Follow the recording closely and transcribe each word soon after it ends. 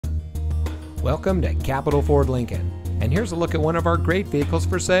Welcome to Capital Ford Lincoln, and here's a look at one of our great vehicles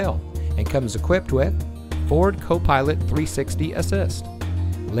for sale, and comes equipped with Ford Copilot 360 Assist,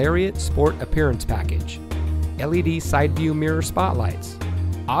 Lariat Sport Appearance Package, LED side view mirror spotlights,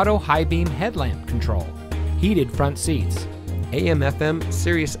 auto high beam headlamp control, heated front seats, AM/FM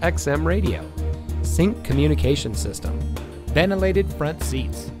Sirius XM radio, sync communication system, ventilated front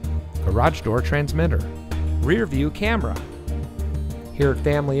seats, garage door transmitter, rear view camera. Here at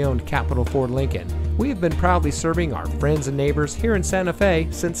family-owned Capital Ford Lincoln, we have been proudly serving our friends and neighbors here in Santa Fe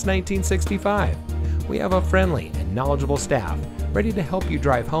since 1965. We have a friendly and knowledgeable staff ready to help you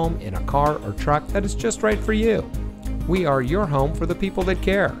drive home in a car or truck that is just right for you. We are your home for the people that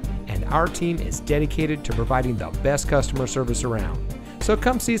care, and our team is dedicated to providing the best customer service around. So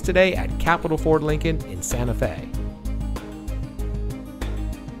come see us today at Capital Ford Lincoln in Santa Fe.